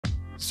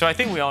So I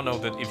think we all know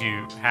that if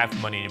you have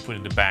money and you put it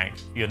in the bank,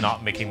 you're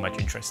not making much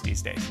interest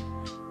these days.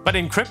 But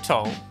in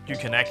crypto, you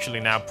can actually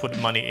now put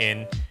money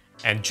in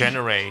and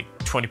generate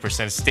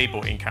 20%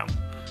 stable income.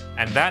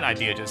 And that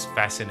idea just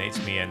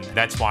fascinates me, and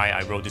that's why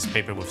I wrote this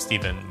paper with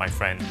Stephen, my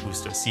friend,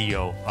 who's the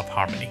CEO of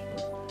Harmony.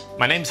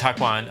 My name is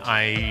Hakwan.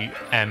 I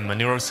am a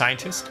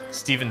neuroscientist.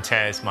 Stephen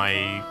Tse is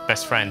my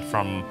best friend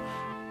from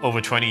over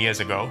 20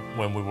 years ago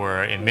when we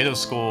were in middle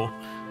school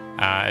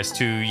as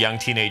two young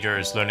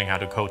teenagers learning how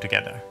to code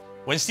together.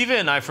 When Stephen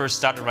and I first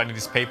started writing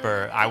this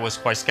paper, I was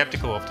quite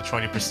skeptical of the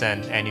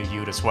 20% annual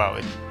yield as well.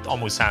 It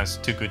almost sounds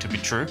too good to be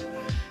true.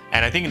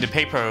 And I think in the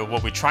paper,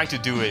 what we try to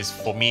do is,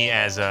 for me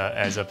as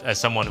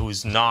someone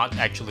who's not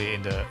actually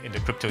in the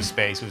crypto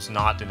space, who's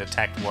not in the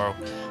tech world,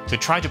 to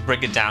try to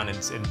break it down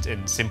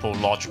in simple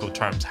logical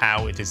terms,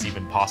 how it is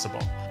even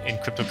possible. In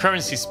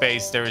cryptocurrency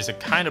space, there is a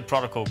kind of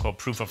protocol called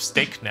proof of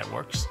stake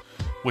networks,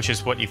 which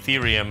is what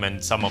Ethereum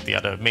and some of the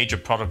other major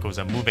protocols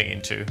are moving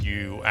into.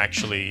 You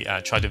actually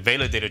try to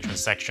validate the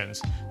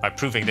transactions by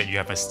proving that you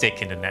have a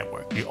stake in the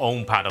network. You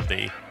own part of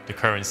the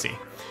currency.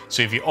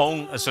 So if you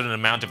own a certain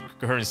amount of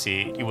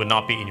currency, it would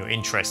not be in your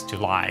interest to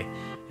lie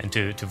and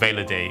to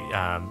validate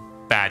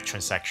bad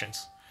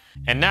transactions.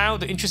 And now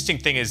the interesting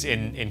thing is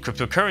in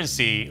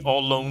cryptocurrency,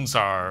 all loans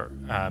are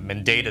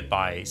mandated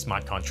by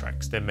smart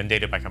contracts. They're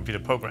mandated by computer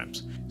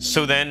programs.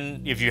 So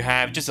then if you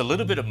have just a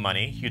little bit of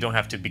money, you don't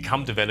have to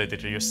become the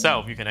validator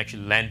yourself. You can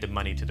actually lend the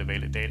money to the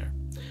validator.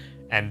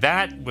 And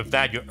with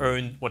that, you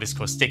earn what is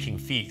called staking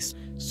fees.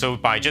 So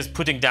by just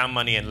putting down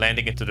money and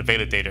lending it to the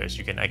validators,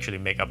 you can actually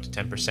make up to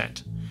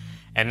 10%.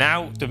 And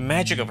now the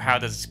magic of how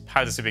does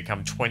it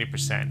become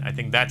 20%? I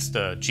think that's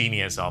the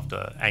genius of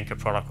the Anchor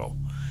protocol.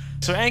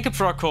 So Anchor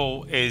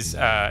protocol is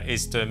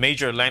the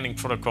major lending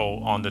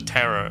protocol on the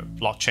Terra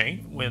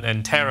blockchain.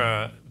 And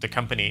Terra, the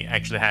company,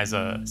 actually has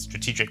a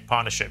strategic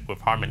partnership with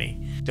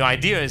Harmony. The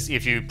idea is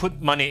if you put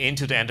money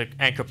into the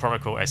Anchor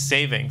protocol as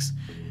savings,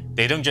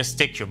 they don't just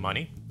stake your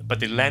money,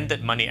 but they lend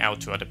that money out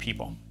to other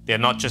people. They're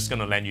not just going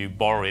to let you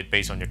borrow it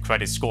based on your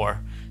credit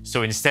score.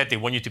 So instead, they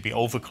want you to be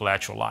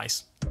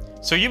over-collateralized.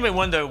 So you may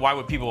wonder, why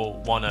would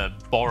people want to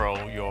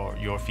borrow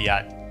your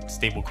fiat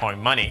stablecoin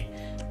money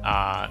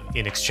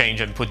in exchange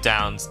and put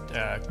down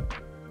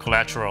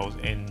collateral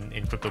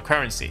in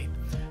cryptocurrency?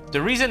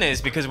 The reason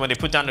is because when they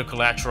put down the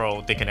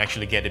collateral, they can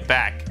actually get it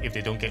back if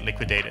they don't get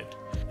liquidated.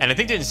 And I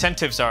think the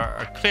incentives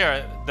are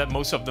clear that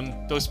most of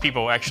those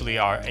people actually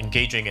are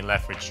engaging in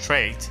leverage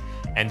trades,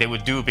 and they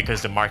would do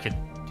because the market,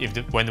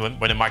 when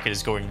the market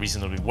is going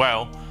reasonably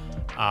well,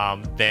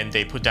 then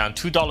they put down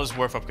 $2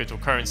 worth of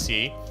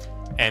cryptocurrency,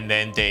 and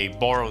then they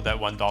borrow that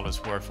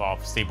 $1 worth of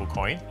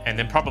stablecoin, and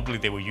then probably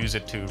they will use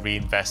it to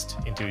reinvest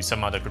into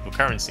some other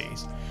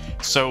cryptocurrencies.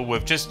 So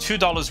with just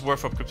 $2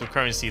 worth of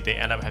cryptocurrency, they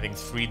end up having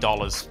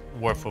 $3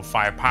 worth of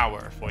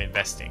firepower for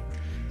investing.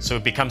 So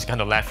it becomes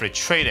kind of leverage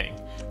trading.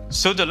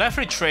 So the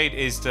leverage trade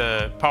is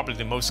probably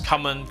the most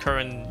common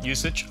current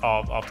usage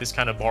of this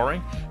kind of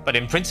borrowing. But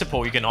in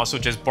principle, you can also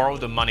just borrow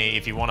the money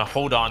if you want to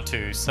hold on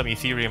to some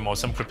Ethereum or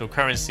some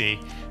cryptocurrency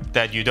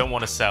that you don't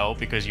want to sell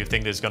because you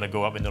think it's going to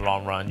go up in the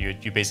long run.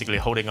 You're basically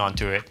holding on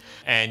to it.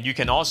 And you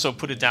can also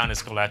put it down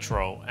as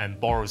collateral and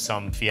borrow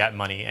some fiat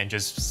money and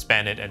just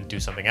spend it and do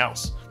something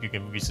else. You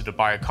can use it to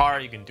buy a car,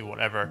 you can do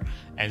whatever.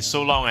 And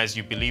so long as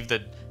you believe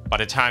that by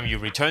the time you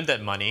return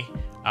that money,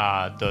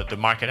 the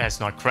market has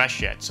not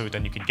crashed yet, so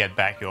then you can get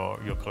back your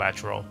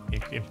collateral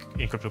in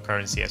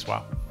cryptocurrency as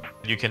well.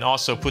 You can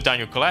also put down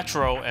your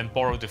collateral and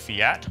borrow the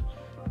fiat,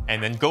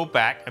 and then go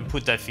back and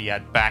put that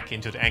fiat back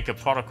into the Anchor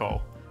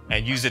protocol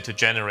and use it to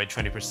generate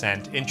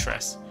 20%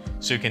 interest.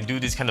 So you can do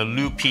this kind of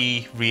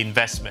loopy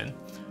reinvestment,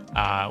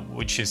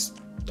 which is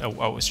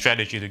a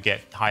strategy to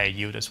get higher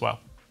yield as well.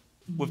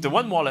 With the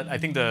One Wallet, I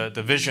think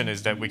the vision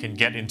is that we can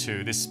get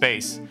into this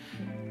space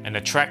and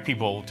attract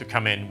people to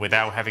come in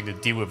without having to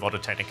deal with all the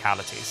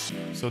technicalities.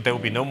 So there will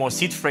be no more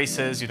seed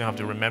phrases, you don't have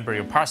to remember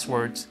your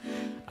passwords.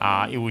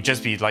 It will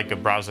just be like a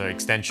browser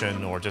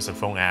extension or just a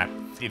phone app.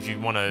 If you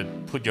want to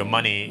put your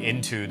money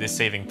into these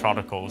saving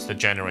protocols that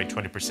generate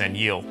 20%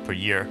 yield per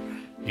year,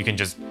 you can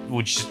just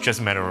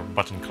a matter of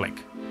button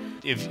click.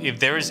 If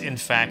there is in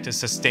fact a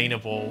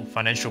sustainable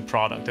financial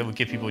product that will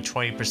give people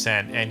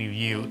 20% annual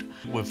yield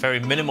with very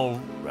minimal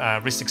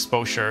risk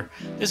exposure,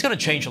 it's going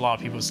to change a lot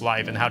of people's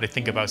life and how they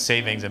think about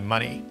savings and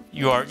money.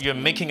 You're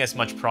making as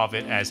much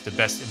profit as the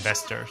best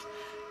investors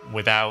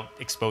without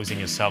exposing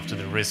yourself to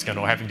the risk and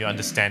or having to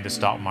understand the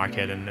stock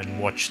market and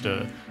watch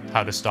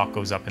how the stock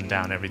goes up and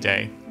down every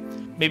day.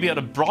 Maybe at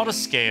a broader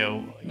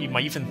scale, you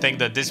might even think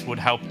that this would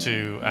help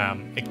to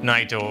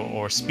ignite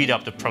or speed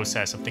up the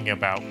process of thinking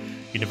about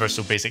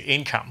universal basic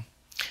income.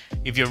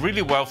 If you're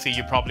really wealthy,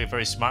 you're probably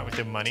very smart with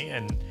your money,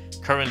 and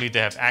currently they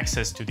have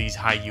access to these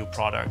high yield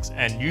products.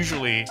 And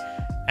usually,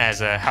 as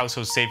a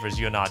household savers,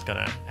 you're not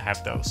gonna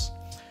have those.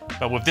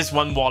 But with this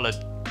One Wallet,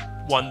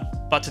 one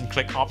button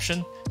click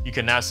option, you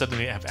can now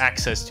suddenly have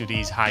access to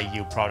these high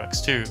yield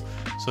products too,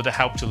 so to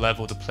help to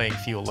level the playing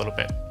field a little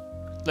bit.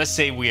 Let's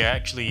say we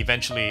actually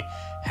eventually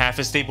have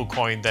a stable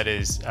coin that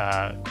is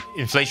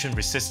inflation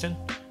resistant,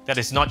 that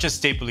is not just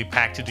stably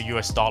pegged to the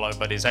US dollar,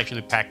 but is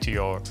actually pegged to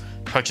your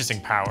purchasing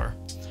power.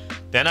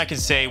 Then I can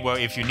say, well,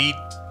 if you need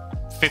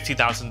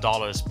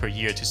 $50,000 per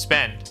year to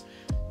spend,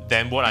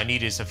 then what I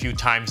need is a few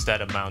times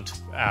that amount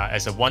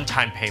as a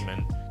one-time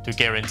payment to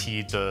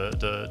guarantee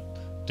the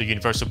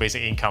universal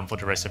basic income for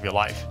the rest of your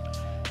life.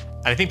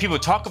 And I think people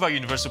talk about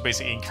universal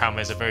basic income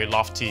as a very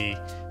lofty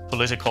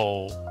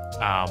political,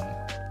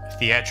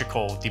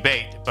 theatrical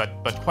debate,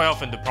 but quite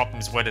often the problem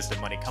is, where does the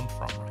money come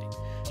from, right?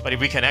 But if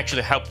we can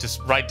actually help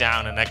to write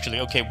down and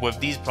actually, okay, with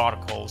these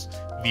protocols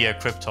via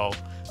crypto,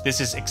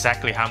 this is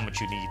exactly how much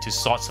you need to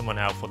sort someone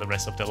out for the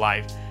rest of their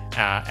life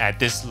at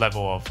this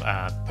level of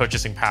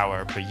purchasing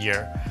power per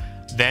year,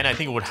 then I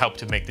think it would help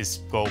to make this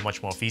goal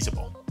much more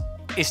feasible.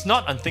 It's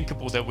not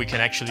unthinkable that we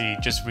can actually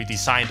just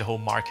redesign the whole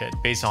market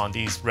based on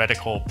these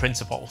radical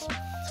principles.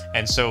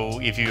 And so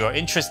if you are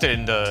interested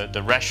in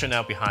the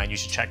rationale behind, you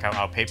should check out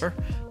our paper,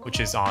 which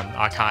is on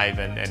arXiv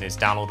and is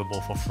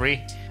downloadable for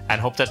free. And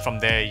hope that from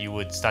there you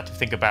would start to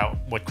think about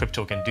what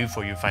crypto can do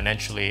for you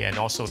financially and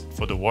also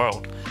for the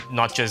world.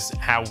 Not just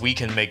how we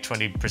can make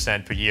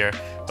 20% per year,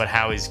 but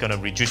how it's going to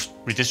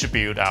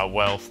redistribute our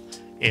wealth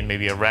in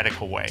maybe a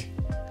radical way.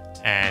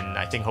 And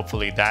I think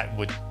hopefully that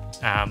would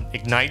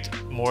ignite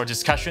more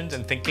discussions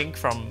and thinking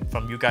from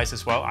you guys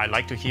as well. I'd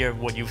like to hear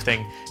what you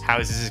think, how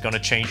this is going to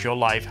change your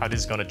life, how this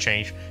is going to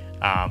change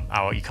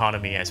our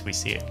economy as we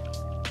see it.